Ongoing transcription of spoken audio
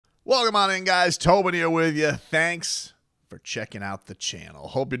Welcome on in, guys. Tobin here with you. Thanks for checking out the channel.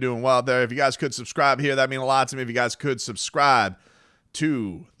 Hope you're doing well there. If you guys could subscribe here, that'd mean a lot to me. If you guys could subscribe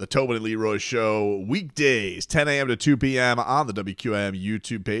to the Tobin and Leroy Show weekdays, 10 a.m. to 2 p.m. on the WQAM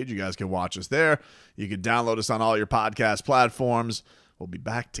YouTube page. You guys can watch us there. You can download us on all your podcast platforms. We'll be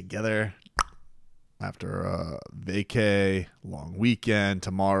back together after a vacay, long weekend,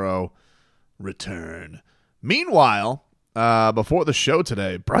 tomorrow, return. Meanwhile, before the show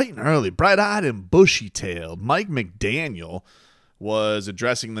today, bright and early, bright-eyed and bushy-tailed, Mike McDaniel was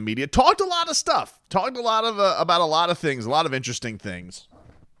addressing the media. Talked a lot of stuff. Talked a lot of about a lot of things, a lot of interesting things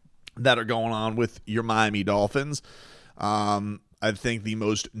that are going on with your Miami Dolphins. I think the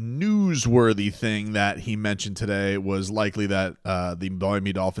most newsworthy thing that he mentioned today was likely that the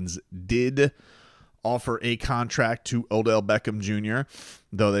Miami Dolphins did offer a contract to Odell Beckham Jr.,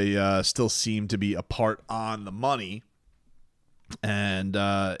 though they still seem to be apart on the money. And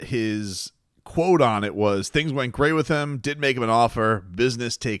his quote on it was, "Things went great with him, did make him an offer.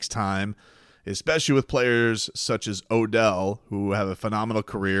 Business takes time, especially with players such as Odell, who have a phenomenal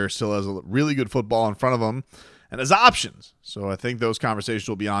career, still has a really good football in front of him, and has options." So I think those conversations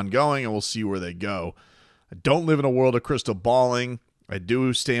will be ongoing, and we'll see where they go. I don't live in a world of crystal balling. I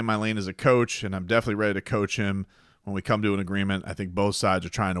do stay in my lane as a coach, and I'm definitely ready to coach him when we come to an agreement. I think both sides are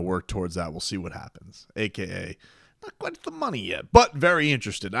trying to work towards that. We'll see what happens, a.k.a. not quite the money yet, but very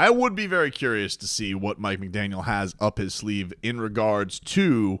interested. I would be very curious to see what Mike McDaniel has up his sleeve in regards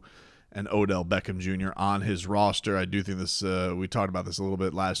to an Odell Beckham Jr. on his roster. I do think this, we talked about this a little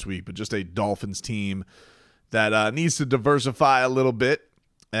bit last week, but just a Dolphins team that needs to diversify a little bit.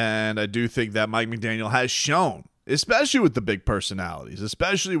 And I do think that Mike McDaniel has shown, especially with the big personalities,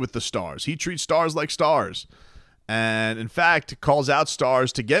 especially with the stars. He treats stars like stars. And in fact, calls out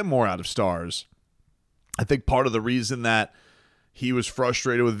stars to get more out of stars. I think part of the reason that he was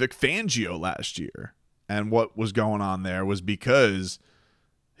frustrated with Vic Fangio last year and what was going on there was because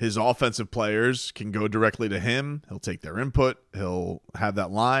his offensive players can go directly to him. He'll take their input. He'll have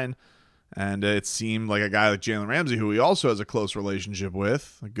that line. And it seemed like a guy like Jalen Ramsey, who he also has a close relationship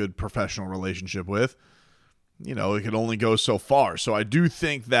with, a good professional relationship with, it could only go so far. So I do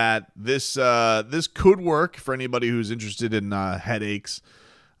think that this could work for anybody who's interested in headaches.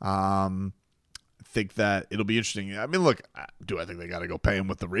 Think that it'll be interesting. I mean, look, do I think they got to go pay him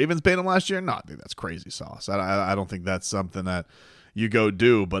what the Ravens paid him last year? No, I think that's crazy sauce. I don't think that's something that you go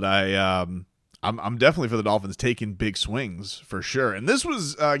do, but I'm definitely for the Dolphins taking big swings for sure. And this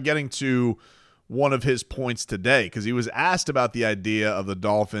was getting to one of his points today because he was asked about the idea of the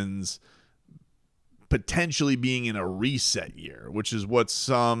Dolphins potentially being in a reset year, which is what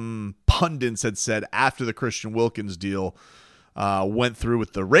some pundits had said after the Christian Wilkins deal went through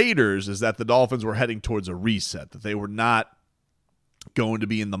with the Raiders, is that the Dolphins were heading towards a reset, that they were not going to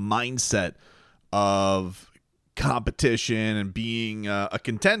be in the mindset of competition and being a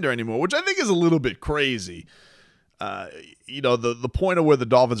contender anymore, which I think is a little bit crazy. The point of where the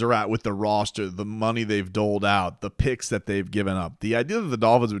Dolphins are at with the roster, the money they've doled out, the picks that they've given up, the idea that the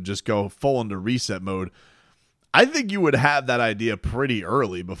Dolphins would just go full into reset mode, I think you would have that idea pretty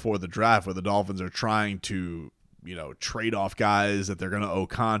early before the draft where the Dolphins are trying to trade off guys that they're going to owe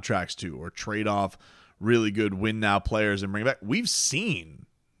contracts to or trade off really good win now players and bring back. We've seen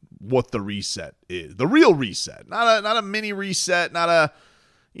what the reset is, the real reset, not a mini reset, not a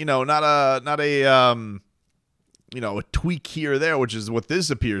tweak here or there, which is what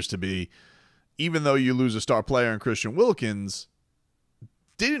this appears to be. Even though you lose a star player in Christian Wilkins,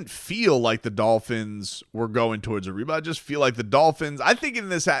 didn't feel like the Dolphins were going towards a rebound. I just feel like the Dolphins, I think in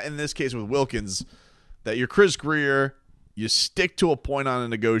this case with Wilkins, that you're Chris Greer, you stick to a point on a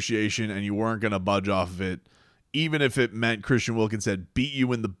negotiation and you weren't going to budge off of it, even if it meant Christian Wilkins had beat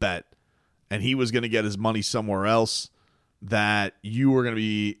you in the bet and he was going to get his money somewhere else, that you were going to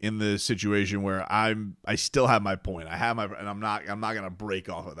be in the situation where I still have my point. And I'm not going to break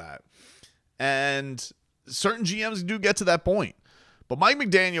off of that. And certain GMs do get to that point. But Mike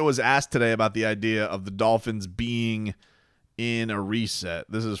McDaniel was asked today about the idea of the Dolphins being in a reset.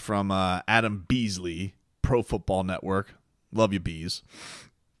 This is from Adam Beasley, Pro Football Network. Love you, Bees.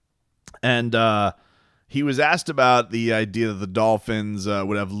 And he was asked about the idea that the Dolphins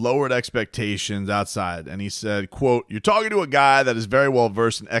would have lowered expectations outside. And he said, quote, "You're talking to a guy that is very well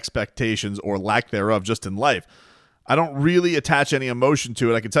versed in expectations or lack thereof just in life. I don't really attach any emotion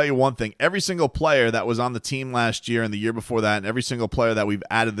to it. I can tell you one thing. Every single player that was on the team last year and the year before that, and every single player that we've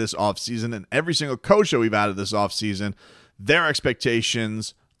added this offseason, and every single coach that we've added this offseason, their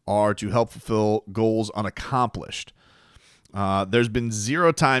expectations are to help fulfill goals unaccomplished. There's been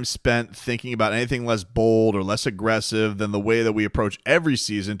zero time spent thinking about anything less bold or less aggressive than the way that we approach every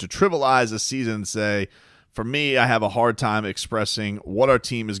season to trivialize a season and say, for me, I have a hard time expressing what our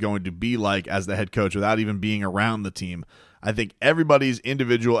team is going to be like as the head coach without even being around the team. I think everybody's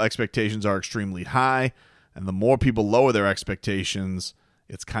individual expectations are extremely high, and the more people lower their expectations,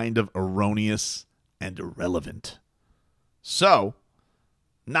 it's kind of erroneous and irrelevant. So,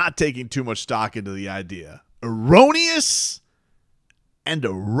 not taking too much stock into the idea. Erroneous and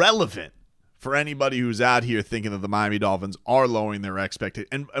irrelevant for anybody who's out here thinking that the Miami Dolphins are lowering their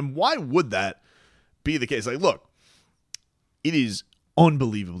expectations. And why would that be the case? Like, look, it is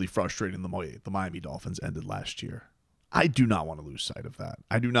unbelievably frustrating the way the Miami Dolphins ended last year. I do not want to lose sight of that.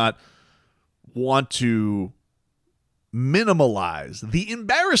 I do not want to minimalize the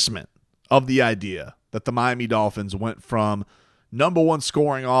embarrassment of the idea that the Miami Dolphins went from number one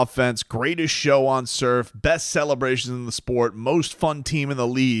scoring offense, greatest show on surf, best celebrations in the sport, most fun team in the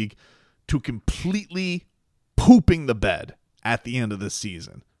league, to completely pooping the bed at the end of this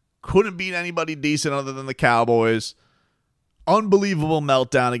season. Couldn't beat anybody decent other than the Cowboys. Unbelievable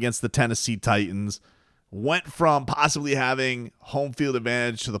meltdown against the Tennessee Titans. Went from possibly having home field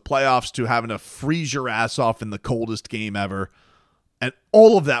advantage to the playoffs to having to freeze your ass off in the coldest game ever. And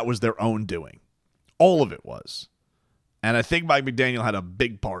all of that was their own doing. All of it was. And I think Mike McDaniel had a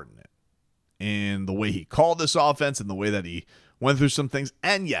big part in it, in the way he called this offense and the way that he went through some things.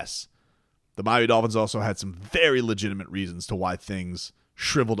 And yes, the Miami Dolphins also had some very legitimate reasons to why things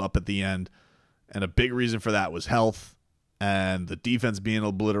shriveled up at the end. And a big reason for that was health and the defense being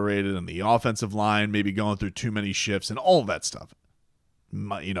obliterated and the offensive line maybe going through too many shifts and all of that stuff.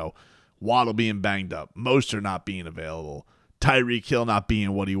 You know, Waddle being banged up, Mostert not being available, Tyreek Hill not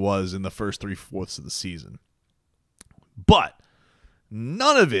being what he was in the first 3/4 of the season. But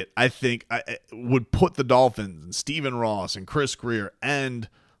none of it, I think, would put the Dolphins and Stephen Ross and Chris Greer and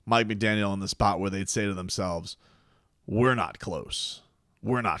Mike McDaniel in the spot where they'd say to themselves, we're not close.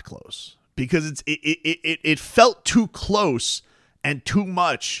 We're not close. Because it felt too close and too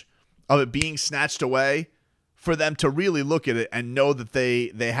much of it being snatched away for them to really look at it and know that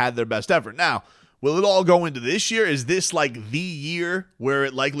they had their best effort. Now, will it all go into this year? Is this like the year where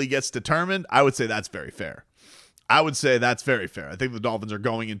it likely gets determined? I would say that's very fair. I think the Dolphins are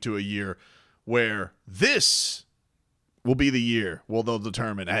going into a year where this will be the year where they'll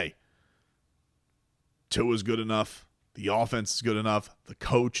determine, hey, Tua's good enough, the offense is good enough, the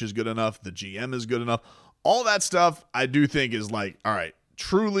coach is good enough, the GM is good enough. All that stuff I do think is like, all right,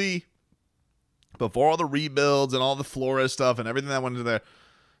 truly, before all the rebuilds and all the Flores stuff and everything that went into there,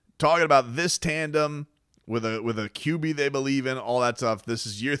 talking about this tandem with a QB they believe in, all that stuff, this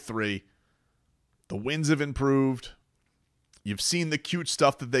is year 3. The wins have improved. You've seen the cute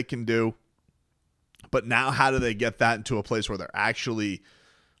stuff that they can do. But now how do they get that into a place where they're actually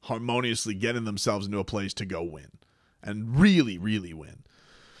harmoniously getting themselves into a place to go win and really, really win?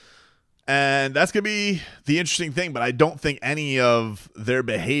 And that's going to be the interesting thing, but I don't think any of their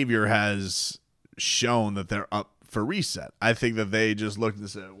behavior has shown that they're up for reset. I think that they just looked and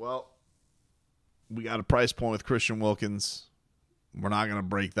said, well, we got a price point with Christian Wilkins. We're not going to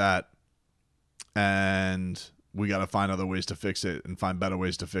break that. And we got to find other ways to fix it and find better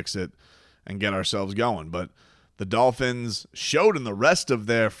ways to fix it and get ourselves going. But the Dolphins showed in the rest of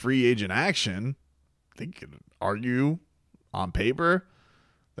their free agent action, I think you could argue on paper,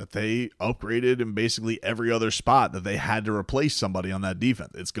 that they upgraded in basically every other spot that they had to replace somebody on that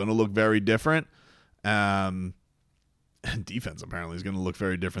defense. It's going to look very different. And defense apparently is going to look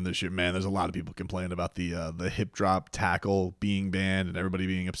very different this year. Man, there's a lot of people complaining about the hip drop tackle being banned and everybody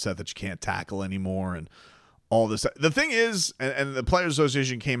being upset that you can't tackle anymore and all this. The thing is, and the Players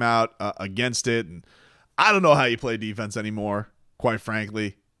Association came out against it, and I don't know how you play defense anymore, quite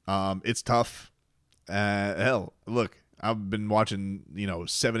frankly. It's tough. Hell, look, I've been watching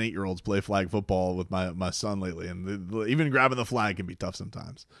 7-8-year-olds play flag football with my son lately, and even grabbing the flag can be tough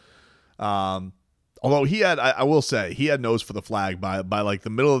sometimes. Although I will say, he had nose for the flag by like the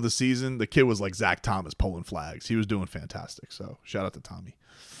middle of the season. The kid was like Zach Thomas pulling flags. He was doing fantastic. So shout out to Tommy.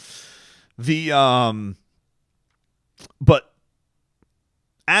 But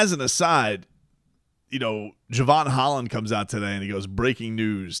as an aside, Javon Holland comes out today and he goes, breaking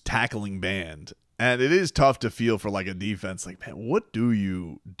news, tackling banned. And it is tough to feel for like a defense. Like, man, what do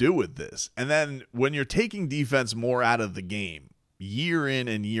you do with this? And then when you're taking defense more out of the game, year in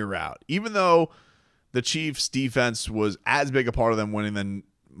and year out, even though the Chiefs' defense was as big a part of them winning than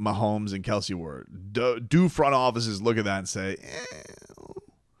Mahomes and Kelsey were, do front offices look at that and say,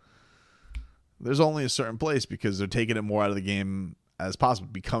 there's only a certain place because they're taking it more out of the game as possible,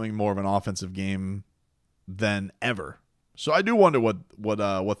 becoming more of an offensive game than ever. So I do wonder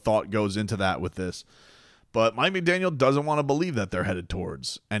what thought goes into that with this. But Mike McDaniel doesn't want to believe that they're headed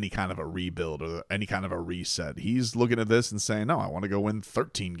towards any kind of a rebuild or any kind of a reset. He's looking at this and saying, no, I want to go win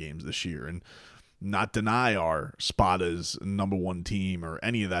 13 games this year and not deny our spot as number one team or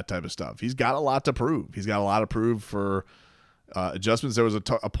any of that type of stuff. He's got a lot to prove. He's got a lot to prove for adjustments. There was a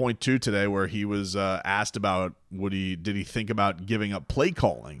point, too, today where he was asked about did he think about giving up play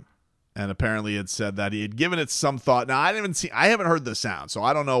calling? And apparently it said that he had given it some thought. Now, I haven't heard the sound, so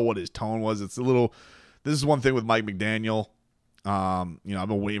I don't know what his tone was. It's a little... This is one thing with Mike McDaniel. I've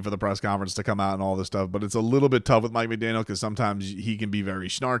been waiting for the press conference to come out and all this stuff, but it's a little bit tough with Mike McDaniel because sometimes he can be very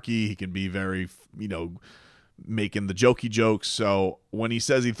snarky. He can be very, making the jokey jokes. So when he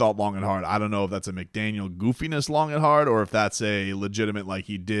says he thought long and hard, I don't know if that's a McDaniel goofiness long and hard or if that's a legitimate, like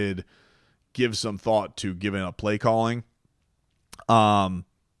he did give some thought to giving up play calling. I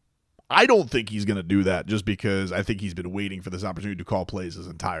don't think he's going to do that just because I think he's been waiting for this opportunity to call plays his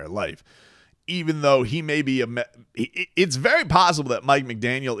entire life. Even though he may be it's very possible that Mike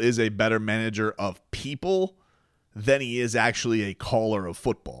McDaniel is a better manager of people than he is actually a caller of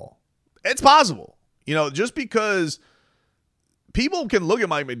football. It's possible. Just because people can look at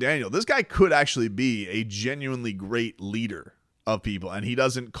Mike McDaniel, this guy could actually be a genuinely great leader of people, and he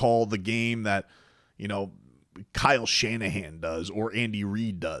doesn't call the game that, Kyle Shanahan does or Andy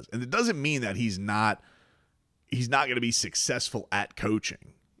Reid does. And it doesn't mean that he's not going to be successful at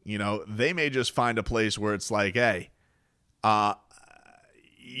coaching. They may just find a place where it's like, hey,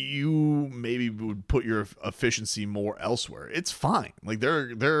 you maybe would put your efficiency more elsewhere. It's fine. Like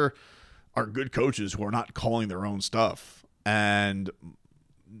there are good coaches who are not calling their own stuff. And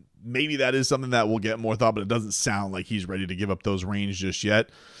maybe that is something that will get more thought, but it doesn't sound like he's ready to give up those reins just yet.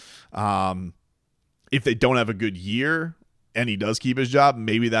 If they don't have a good year and he does keep his job,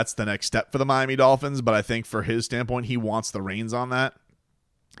 maybe that's the next step for the Miami Dolphins. But I think for his standpoint, he wants the reins on that.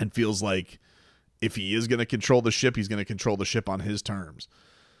 And feels like if he is going to control the ship, he's going to control the ship on his terms.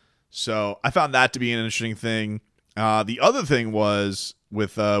 So I found that to be an interesting thing. The other thing was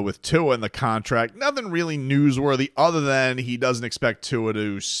with Tua and the contract, nothing really newsworthy other than he doesn't expect Tua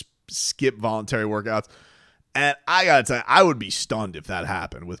to skip voluntary workouts. And I got to tell you, I would be stunned if that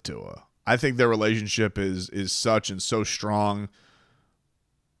happened with Tua. I think their relationship is such and so strong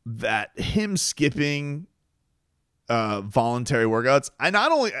that him skipping voluntary workouts. I'm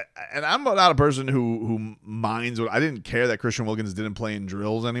not a person who minds what I didn't care that Christian Wilkins didn't play in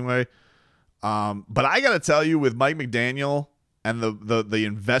drills anyway. But I got to tell you, with Mike McDaniel and the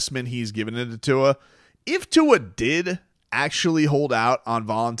investment he's given into Tua, if Tua did actually hold out on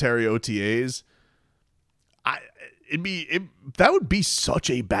voluntary OTAs, that would be such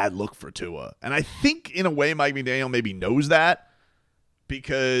a bad look for Tua. And I think in a way Mike McDaniel maybe knows that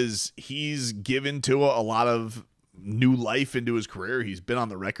because he's given Tua a lot of new life into his career. He's been on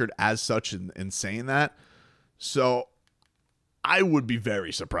the record as such in saying that. So I would be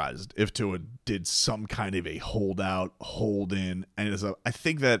very surprised if Tua did some kind of a holdout, hold in. And I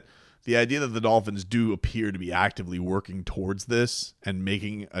think that the idea that the Dolphins do appear to be actively working towards this and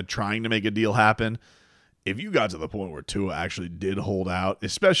trying to make a deal happen. If you got to the point where Tua actually did hold out,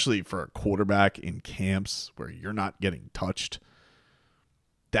 especially for a quarterback in camps where you're not getting touched,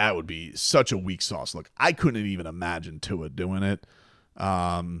 that would be such a weak sauce. Look, I couldn't even imagine Tua doing it.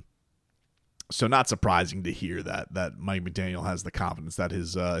 So not surprising to hear that Mike McDaniel has the confidence that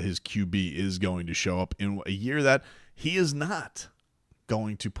his QB is going to show up in a year that he is not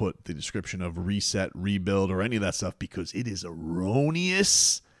going to put the description of reset, rebuild, or any of that stuff because it is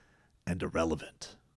erroneous and irrelevant.